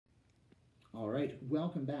All right,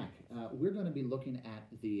 welcome back. We're going to be looking at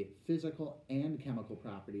the physical and chemical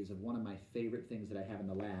properties of one of my favorite things that I have in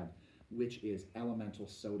the lab, which is elemental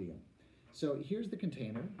sodium. So here's the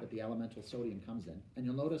container that the elemental sodium comes in, and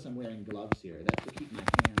you'll notice I'm wearing gloves here. That's to keep my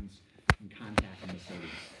hands in contact with the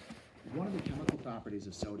sodium. One of the chemical properties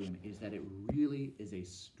of sodium is that it really is a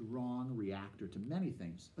strong reactor to many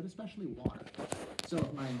things, but especially water. So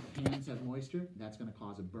if my hands have moisture, that's going to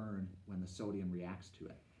cause a burn when the sodium reacts to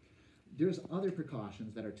it. There's other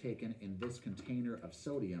precautions that are taken in this container of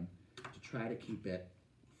sodium to try to keep it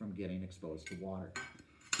from getting exposed to water.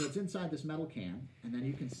 So it's inside this metal can, and then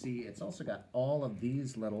you can see it's also got all of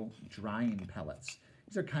these little drying pellets.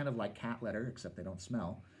 These are kind of like cat litter, except they don't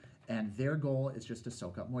smell. And their goal is just to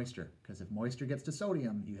soak up moisture, because if moisture gets to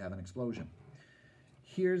sodium, you have an explosion.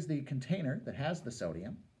 Here's the container that has the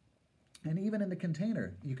sodium, and even in the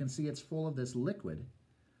container, you can see it's full of this liquid,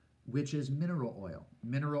 which is mineral oil.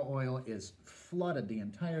 Mineral oil is flooded the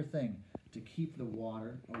entire thing to keep the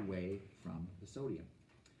water away from the sodium.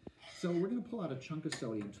 So we're going to pull out a chunk of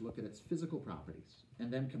sodium to look at its physical properties,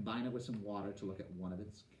 and then combine it with some water to look at one of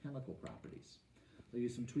its chemical properties. I'll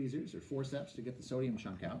use some tweezers or forceps to get the sodium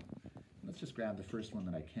chunk out. Let's just grab the first one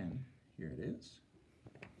that I can. Here it is.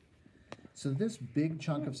 So this big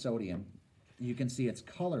chunk of sodium, you can see its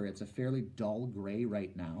color. It's a fairly dull gray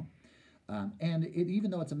right now. And even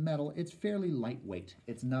though it's a metal, it's fairly lightweight.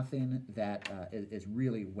 It's nothing that is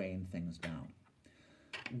really weighing things down.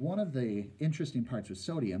 One of the interesting parts with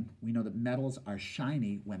sodium, we know that metals are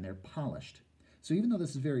shiny when they're polished. So even though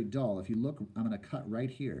this is very dull, if you look, I'm going to cut right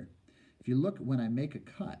here. If you look when I make a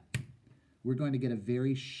cut, we're going to get a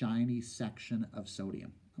very shiny section of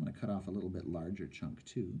sodium. I'm going to cut off a little bit larger chunk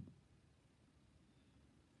too.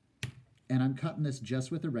 And I'm cutting this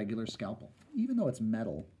just with a regular scalpel. Even though it's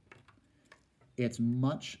metal, it's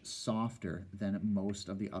much softer than most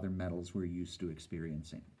of the other metals we're used to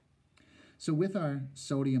experiencing. So with our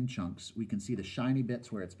sodium chunks, we can see the shiny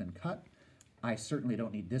bits where it's been cut. I certainly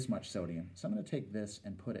don't need this much sodium, so I'm going to take this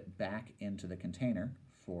and put it back into the container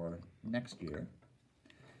for next year.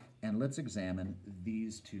 And let's examine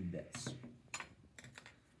these two bits.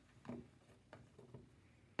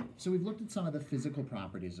 So we've looked at some of the physical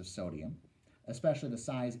properties of sodium, especially the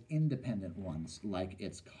size-independent ones, like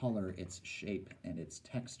its color, its shape, and its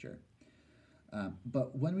texture.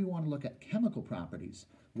 But when we want to look at chemical properties,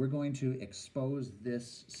 we're going to expose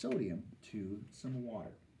this sodium to some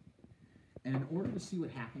water. And in order to see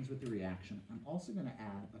what happens with the reaction, I'm also going to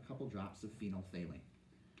add a couple drops of phenolphthalein.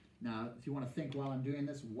 Now, if you want to think while I'm doing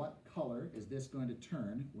this, what color is this going to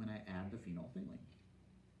turn when I add the phenolphthalein?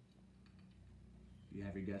 Do you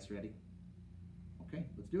have your guess ready? Okay,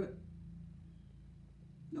 let's do it.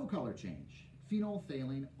 No color change.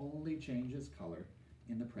 Phenolphthalein only changes color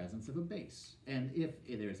in the presence of a base. And if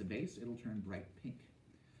there's a base, it'll turn bright pink.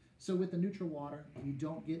 So with the neutral water, you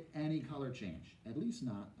don't get any color change, at least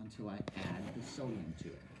not until I add the sodium to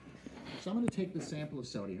it. So I'm going to take the sample of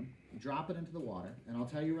sodium, drop it into the water, and I'll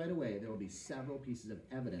tell you right away there will be several pieces of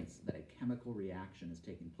evidence that a chemical reaction is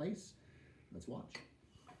taking place. Let's watch.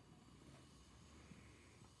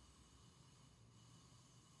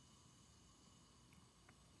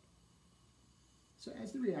 So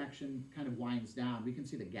as the reaction kind of winds down, we can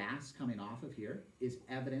see the gas coming off of here is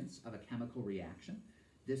evidence of a chemical reaction.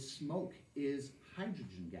 This smoke is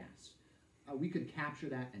hydrogen gas. We could capture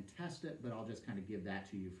that and test it, but I'll just kind of give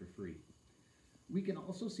that to you for free. We can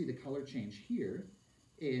also see the color change here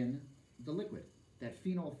in the liquid. That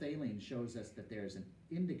phenolphthalein shows us that there's an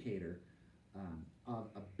indicator of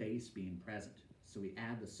a base being present. So we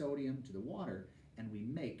add the sodium to the water and we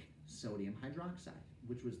make sodium hydroxide,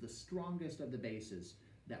 which was the strongest of the bases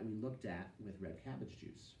that we looked at with red cabbage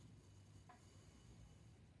juice.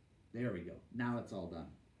 There we go. Now it's all done.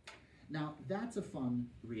 Now, that's a fun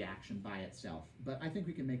reaction by itself, but I think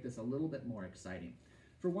we can make this a little bit more exciting.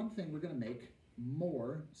 For one thing, we're going to make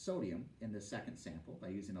more sodium in the second sample by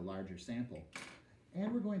using a larger sample,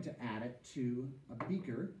 and we're going to add it to a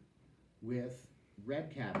beaker with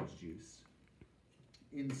red cabbage juice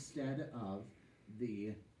instead of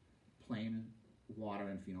the plain water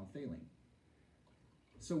and phenolphthalein.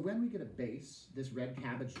 So when we get a base, this red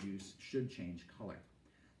cabbage juice should change color.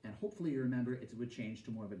 And hopefully you remember it would change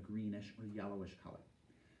to more of a greenish or yellowish color.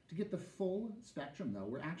 To get the full spectrum though,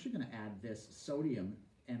 we're actually going to add this sodium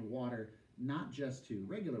and water not just to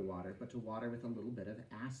regular water, but to water with a little bit of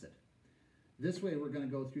acid. This way we're going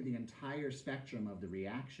to go through the entire spectrum of the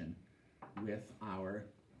reaction with our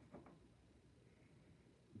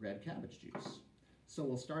red cabbage juice. So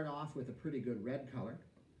we'll start off with a pretty good red color,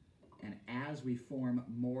 and as we form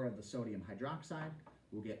more of the sodium hydroxide,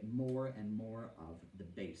 we'll get more and more of the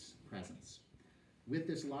base presence. With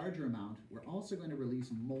this larger amount, we're also going to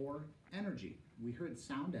release more energy. We heard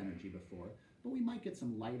sound energy before, but we might get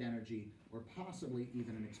some light energy or possibly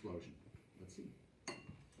even an explosion. Let's see.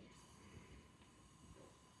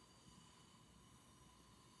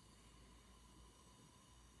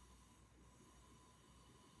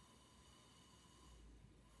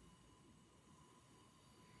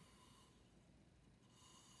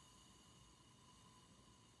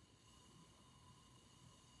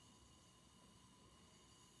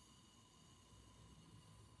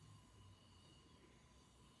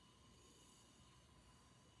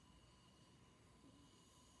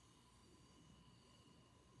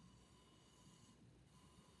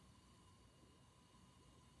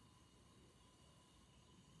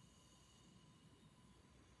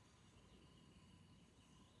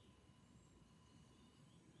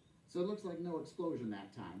 So it looks like no explosion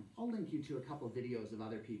that time. I'll link you to a couple videos of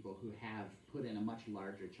other people who have put in a much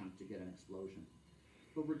larger chunk to get an explosion.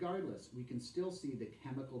 But regardless, we can still see the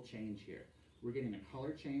chemical change here. We're getting a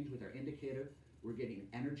color change with our indicator. We're getting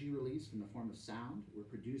energy release in the form of sound. We're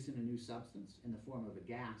producing a new substance in the form of a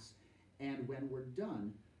gas. And when we're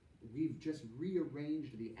done, we've just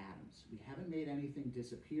rearranged the atoms. We haven't made anything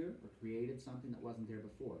disappear or created something that wasn't there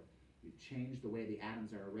before. We've changed the way the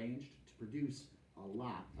atoms are arranged to produce a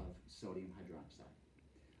lot of sodium hydroxide.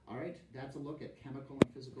 All right, that's a look at chemical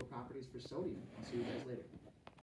and physical properties for sodium. I'll see you guys later.